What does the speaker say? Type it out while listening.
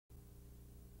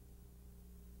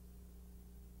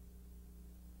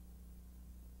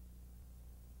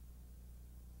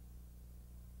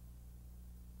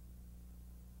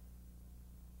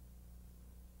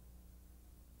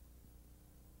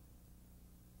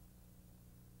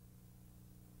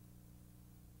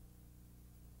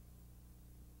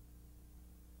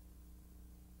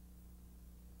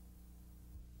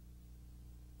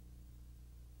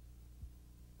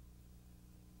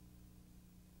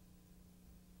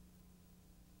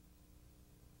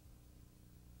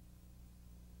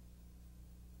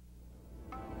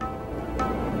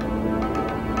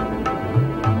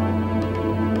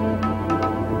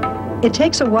It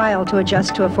takes a while to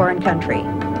adjust to a foreign country,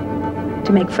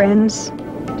 to make friends,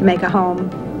 to make a home,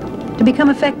 to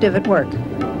become effective at work.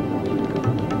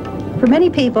 For many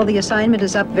people, the assignment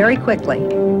is up very quickly.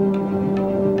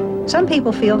 Some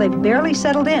people feel they've barely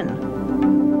settled in,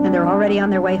 and they're already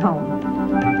on their way home.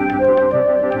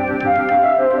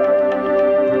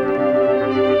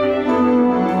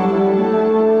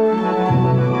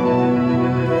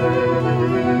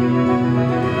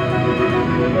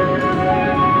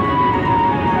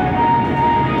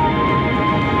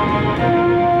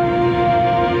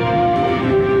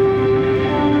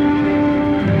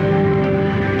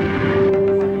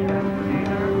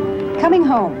 Coming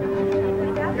home.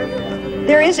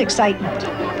 There is excitement,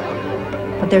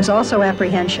 but there's also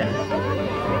apprehension.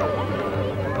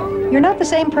 You're not the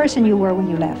same person you were when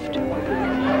you left.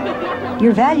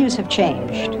 Your values have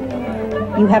changed.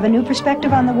 You have a new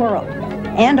perspective on the world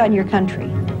and on your country.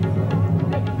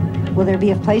 Will there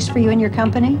be a place for you in your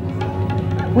company?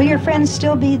 Will your friends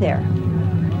still be there?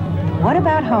 What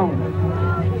about home?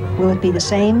 Will it be the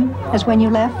same as when you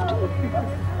left?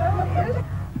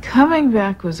 Coming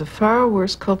back was a far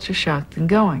worse culture shock than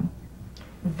going.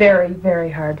 Very, very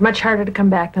hard. Much harder to come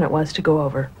back than it was to go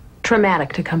over.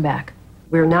 Traumatic to come back.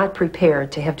 We're not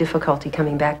prepared to have difficulty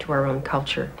coming back to our own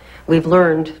culture. We've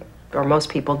learned, or most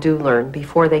people do learn,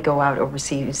 before they go out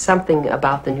overseas, something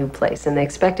about the new place, and they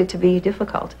expect it to be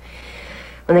difficult.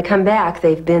 When they come back,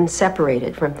 they've been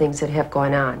separated from things that have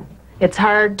gone on. It's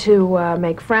hard to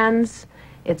make friends.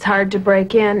 It's hard to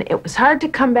break in. It was hard to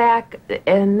come back,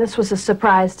 and this was a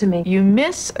surprise to me. You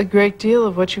miss a great deal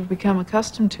of what you've become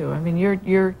accustomed to. I mean,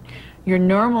 your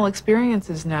normal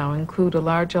experiences now include a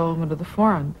large element of the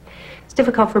foreign. It's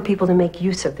difficult for people to make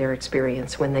use of their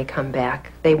experience when they come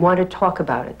back. They want to talk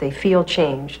about it. They feel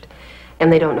changed,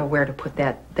 and they don't know where to put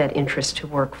that interest to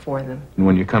work for them.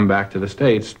 When you come back to the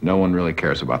States, no one really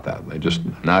cares about that. They're just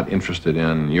not interested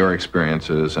in your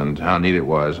experiences and how neat it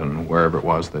was and wherever it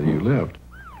was that you lived.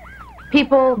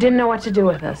 People didn't know what to do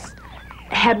with us.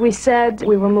 Had we said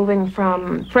we were moving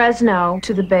from Fresno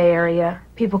to the Bay Area,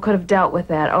 people could have dealt with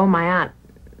that. Oh, my Aunt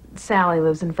Sally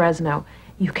lives in Fresno.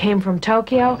 You came from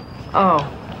Tokyo? Oh,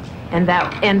 and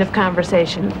that end of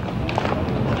conversation.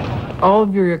 All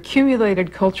of your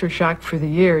accumulated culture shock for the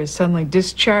year is suddenly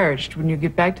discharged when you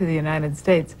get back to the United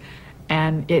States,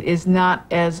 and it is not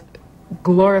as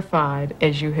glorified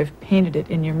as you have painted it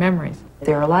in your memories.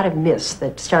 There are a lot of myths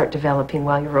that start developing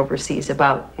while you're overseas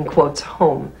about, in quotes,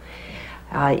 home.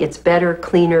 It's better,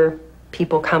 cleaner,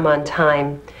 people come on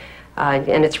time,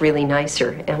 and it's really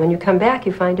nicer. And when you come back,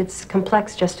 you find it's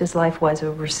complex just as life was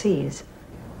overseas.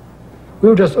 We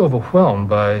were just overwhelmed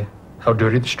by how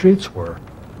dirty the streets were.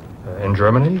 In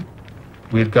Germany,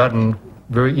 we had gotten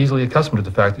very easily accustomed to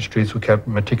the fact that streets were kept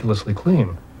meticulously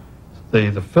clean.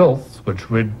 The filth, which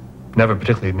we'd never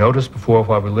particularly noticed before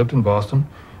while we lived in Boston,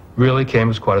 really came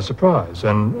as quite a surprise,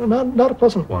 and not a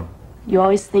pleasant one. You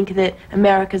always think that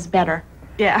America's better.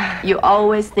 Yeah. You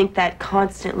always think that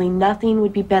constantly. Nothing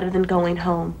would be better than going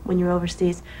home when you're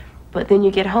overseas. But then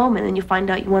you get home and then you find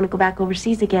out you want to go back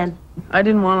overseas again. I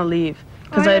didn't want to leave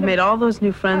because I had made all those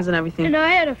new friends and everything. And I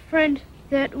had a friend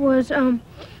that was,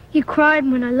 he cried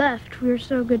when I left. We were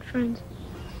so good friends.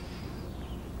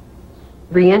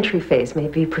 Re-entry phase may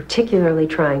be particularly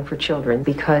trying for children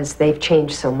because they've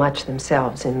changed so much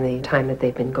themselves in the time that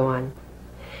they've been gone.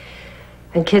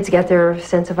 And kids get their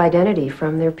sense of identity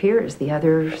from their peers, the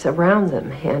others around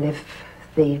them. And if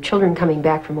the children coming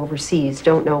back from overseas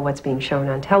don't know what's being shown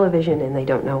on television and they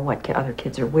don't know what other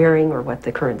kids are wearing or what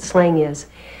the current slang is,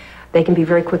 they can be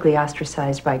very quickly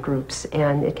ostracized by groups,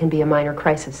 and it can be a minor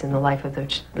crisis in the life of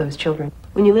those children.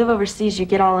 When you live overseas, you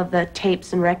get all of the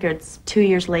tapes and records 2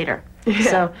 years later. Yeah.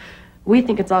 So we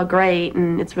think it's all great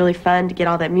and it's really fun to get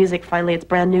all that music. Finally, it's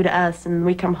brand new to us, and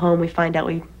we come home, we find out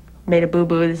we made a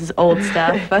boo-boo, this is old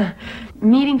stuff.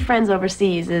 Meeting friends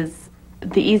overseas is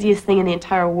the easiest thing in the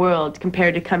entire world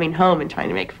compared to coming home and trying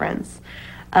to make friends.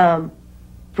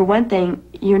 For one thing,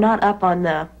 you're not up on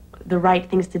the right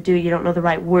things to do. You don't know the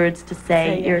right words to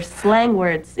say. Your slang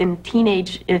words in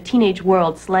a teenage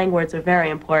world, slang words are very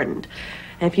important.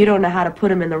 And if you don't know how to put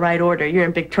them in the right order, you're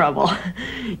in big trouble.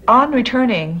 On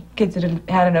returning, kids that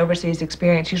had an overseas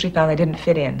experience usually found they didn't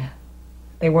fit in.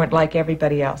 They weren't like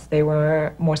everybody else. They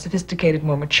were more sophisticated,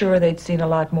 more mature. They'd seen a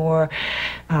lot more,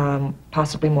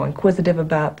 possibly more inquisitive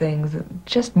about things,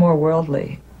 just more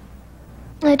worldly.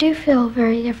 I do feel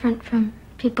very different from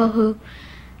people who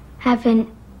haven't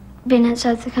been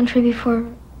outside the country before.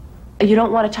 You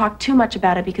don't want to talk too much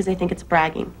about it because they think it's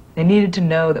bragging. They needed to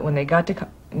know that when they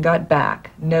got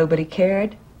back, nobody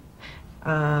cared,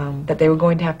 that they were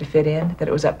going to have to fit in, that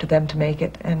it was up to them to make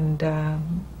it, and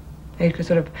They could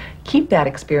sort of keep that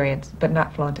experience, but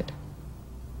not flaunt it.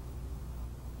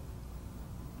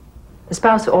 The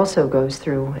spouse also goes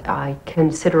through a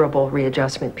considerable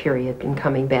readjustment period in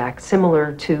coming back,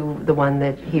 similar to the one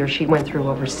that he or she went through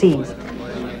overseas.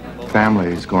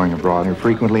 Families going abroad are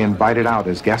frequently invited out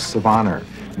as guests of honor.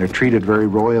 They're treated very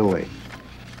royally.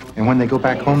 And when they go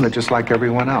back home, they're just like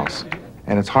everyone else.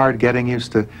 And it's hard getting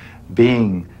used to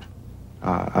being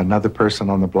another person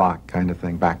on the block kind of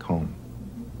thing back home.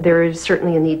 There is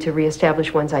certainly a need to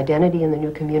reestablish one's identity in the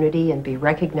new community and be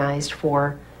recognized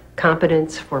for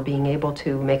competence, for being able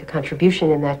to make a contribution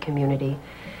in that community.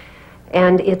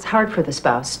 And it's hard for the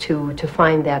spouse to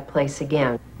find that place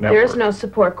again. There's no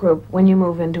support group when you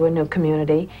move into a new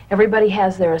community. Everybody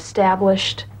has their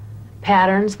established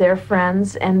patterns, their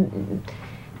friends, and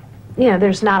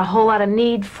there's not a whole lot of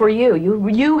need for you.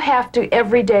 You have to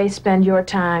every day spend your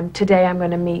time. Today I'm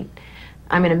going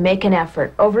to make an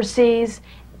effort. Overseas,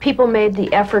 people made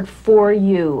the effort for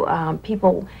you.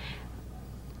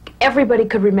 Everybody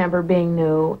could remember being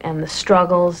new and the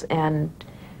struggles, and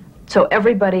so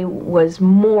everybody was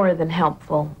more than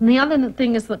helpful. And the other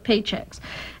thing is the paychecks.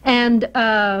 And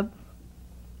that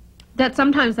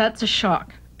sometimes that's a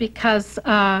shock, because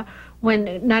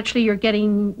when naturally you're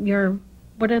getting your,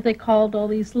 what are they called, all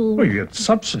these little... Well, you get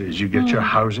subsidies. You get your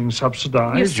housing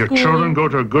subsidized. Your schooling, children go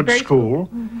to a good school.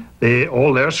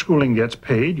 All their schooling gets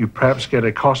paid. You perhaps get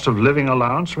a cost of living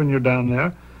allowance when you're down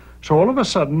there. So all of a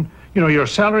sudden, your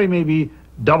salary may be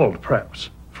doubled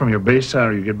perhaps from your base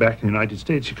salary you get back in the United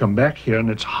States. You come back here and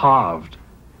it's halved,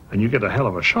 and you get a hell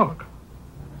of a shock.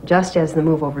 Just as the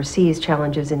move overseas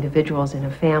challenges individuals in a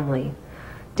family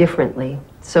differently,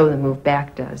 so the move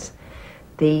back does.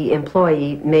 The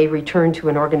employee may return to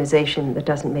an organization that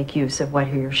doesn't make use of what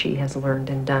he or she has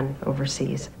learned and done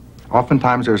overseas.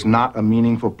 Oftentimes there's not a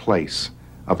meaningful place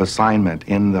of assignment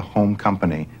in the home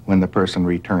company when the person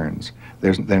returns.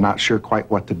 They're not sure quite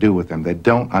what to do with them. They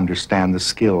don't understand the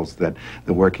skills that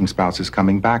the working spouse is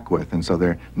coming back with, and so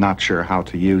they're not sure how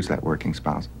to use that working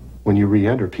spouse. When you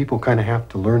re-enter, people kind of have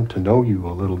to learn to know you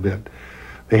a little bit.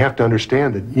 They have to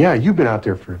understand that, yeah, you've been out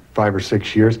there for 5 or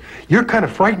 6 years. You're kind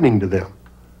of frightening to them.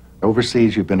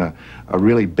 Overseas, you've been a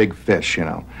really big fish,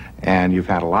 and you've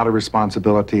had a lot of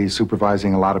responsibilities,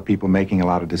 supervising a lot of people, making a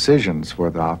lot of decisions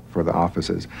for the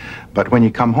offices. But when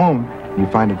you come home, you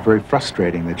find it very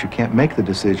frustrating that you can't make the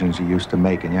decisions you used to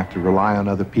make, and you have to rely on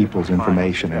other people's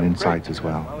information and insights as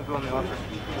well.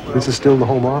 This is still the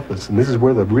home office, and this is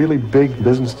where the really big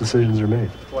business decisions are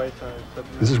made.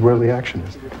 This is where the action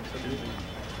is.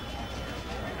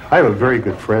 I have a very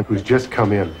good friend who's just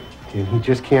come in, and he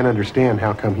just can't understand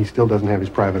how come he still doesn't have his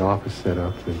private office set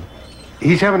up. And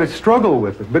he's having to struggle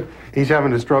with it, but he's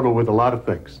having to struggle with a lot of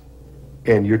things.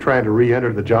 And you're trying to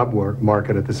re-enter the job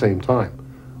market at the same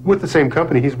time, with the same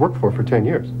company he's worked for 10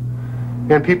 years.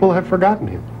 And people have forgotten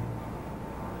him.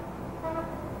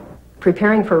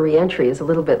 Preparing for re-entry is a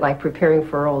little bit like preparing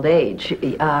for old age.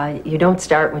 You don't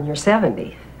start when you're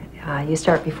 70. You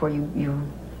start before you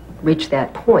reach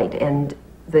that point, and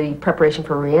the preparation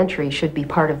for re-entry should be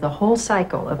part of the whole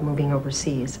cycle of moving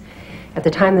overseas. At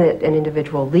the time that an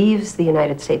individual leaves the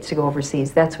United States to go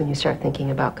overseas, that's when you start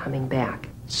thinking about coming back.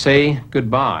 Say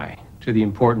goodbye to the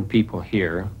important people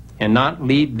here and not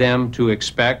lead them to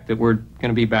expect that we're going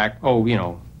to be back,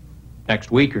 next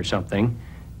week or something.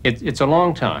 It's a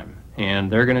long time,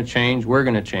 and they're going to change, we're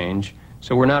going to change,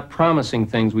 so we're not promising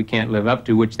things we can't live up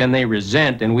to, which then they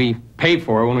resent and we pay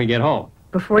for when we get home.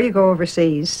 Before you go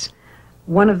overseas,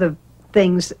 one of the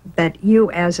things that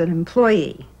you as an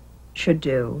employee should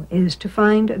do is to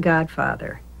find a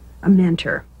godfather, a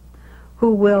mentor,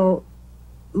 who will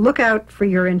look out for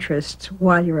your interests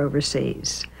while you're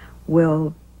overseas,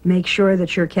 will make sure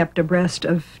that you're kept abreast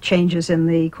of changes in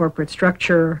the corporate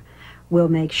structure, will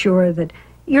make sure that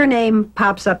your name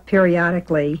pops up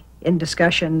periodically in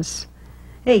discussions.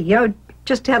 Hey,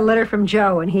 just had a letter from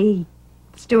Joe, and he's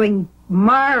doing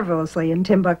marvelously in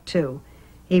Timbuktu.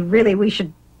 We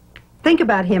should think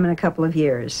about him in a couple of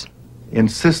years.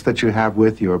 Insist that you have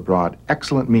with you abroad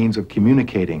excellent means of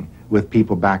communicating with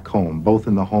people back home, both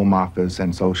in the home office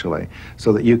and socially,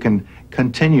 so that you can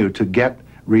continue to get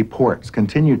reports,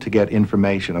 continue to get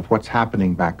information of what's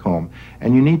happening back home.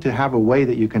 And you need to have a way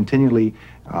that you continually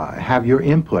have your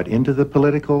input into the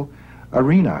political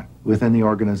arena within the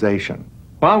organization.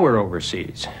 While we're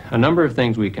overseas, a number of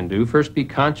things we can do. First, be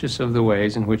conscious of the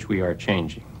ways in which we are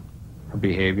changing. Our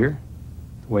behavior,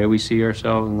 the way we see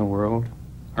ourselves in the world,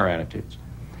 our attitudes.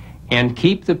 And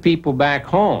keep the people back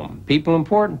home, people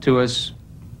important to us,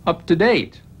 up to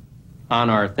date on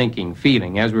our thinking,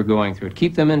 feeling as we're going through it.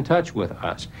 Keep them in touch with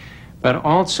us. But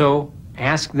also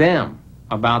ask them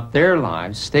about their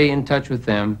lives, stay in touch with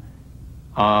them,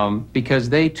 because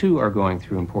they too are going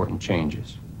through important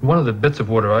changes. One of the bits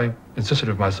of order I insisted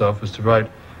of myself was to write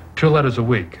 2 letters a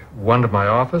week, one to my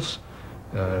office,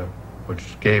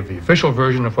 which gave the official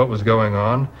version of what was going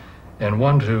on, and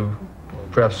one to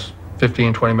perhaps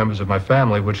 15, 20 members of my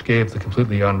family, which gave the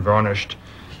completely unvarnished,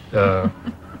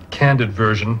 candid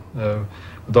version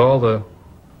with all the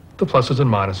pluses and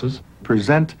minuses.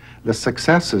 Present the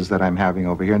successes that I'm having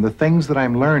over here and the things that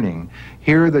I'm learning.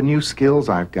 Here are the new skills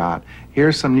I've got.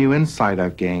 Here's some new insight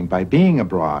I've gained by being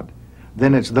abroad.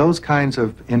 Then it's those kinds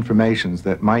of informations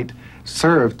that might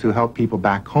serve to help people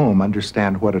back home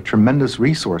understand what a tremendous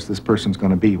resource this person's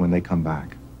going to be when they come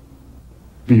back.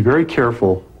 Be very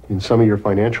careful in some of your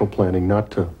financial planning not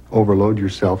to overload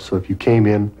yourself, so if you came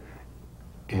in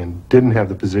and didn't have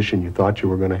the position you thought you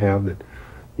were going to have, that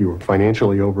you were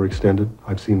financially overextended.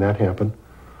 I've seen that happen.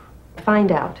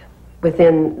 Find out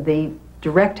within the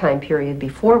direct time period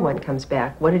before one comes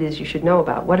back what it is you should know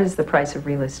about. What is the price of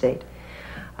real estate?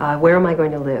 Where am I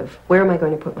going to live? Where am I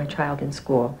going to put my child in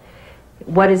school?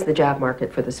 What is the job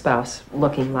market for the spouse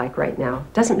looking like right now?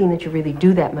 Doesn't mean that you really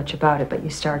do that much about it, but you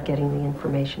start getting the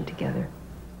information together.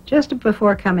 Just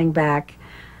before coming back,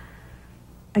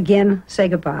 again, say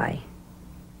goodbye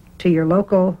to your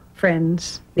local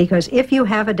friends, because if you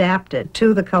have adapted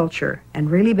to the culture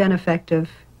and really been effective,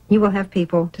 you will have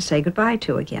people to say goodbye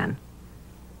to again.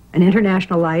 An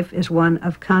international life is one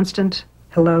of constant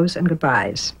hellos and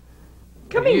goodbyes.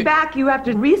 Coming back, you have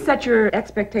to reset your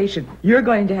expectation. You're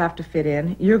going to have to fit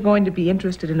in. You're going to be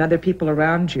interested in other people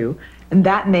around you, and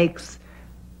that makes,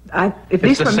 at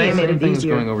least for me, it made it thing as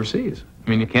easier. going overseas. I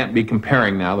mean, you can't be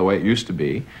comparing now the way it used to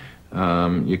be.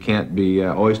 You can't be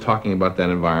always talking about that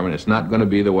environment. It's not going to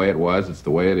be the way it was. It's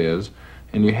the way it is,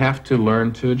 and you have to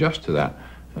learn to adjust to that.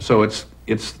 So it's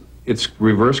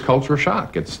reverse culture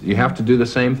shock. You have to do the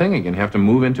same thing again. You have to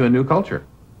move into a new culture.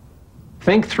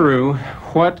 Think through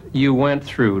what you went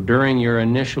through during your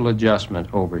initial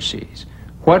adjustment overseas.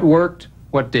 What worked,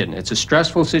 what didn't. It's a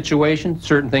stressful situation.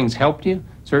 Certain things helped you,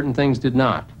 certain things did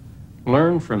not.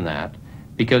 Learn from that,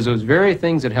 because those very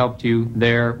things that helped you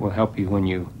there will help you when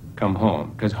you come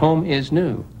home, because home is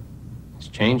new. It's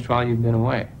changed while you've been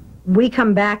away. We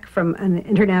come back from an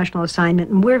international assignment,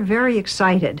 and we're very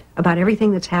excited about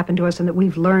everything that's happened to us and that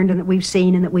we've learned and that we've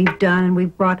seen and that we've done, and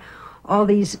we've brought all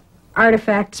these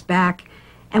artifacts back,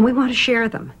 and we want to share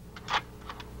them.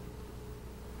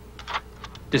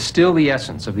 Distill the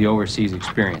essence of the overseas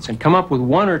experience and come up with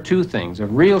 1 or 2 things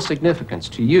of real significance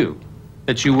to you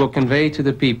that you will convey to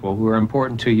the people who are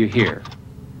important to you here.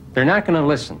 They're not going to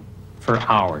listen for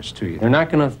hours to you. They're not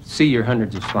going to see your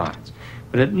hundreds of slides.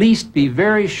 But at least be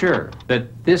very sure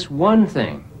that this one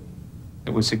thing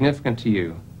that was significant to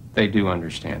you, they do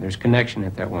understand. There's connection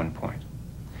at that one point.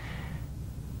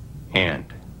 And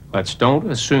don't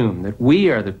assume that we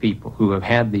are the people who have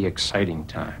had the exciting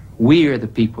time. We are the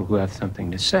people who have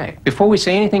something to say. Before we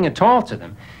say anything at all to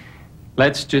them,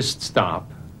 let's just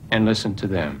stop and listen to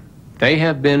them. They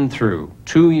have been through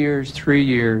 2 years, 3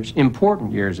 years,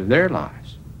 important years of their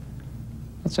lives.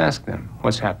 Let's ask them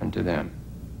what's happened to them,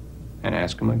 and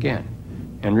ask them again,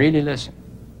 and really listen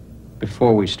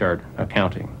before we start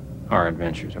accounting our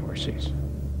adventures overseas.